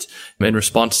podcast in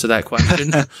response to that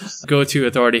question, go to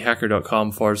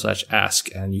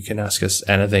authorityhacker.com/ask, and you can ask us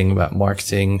anything about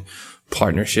marketing,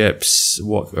 partnerships,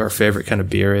 what our favorite kind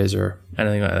of beer is, or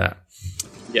anything like that.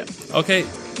 Yeah. Okay.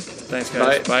 Thanks,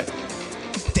 guys. Bye.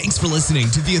 Thanks for listening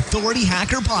to the Authority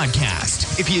Hacker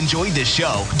Podcast. If you enjoyed this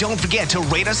show, don't forget to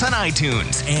rate us on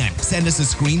iTunes and send us a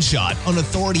screenshot on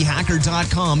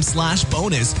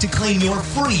authorityhacker.com/bonus to claim your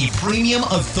free premium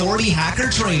Authority Hacker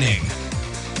training.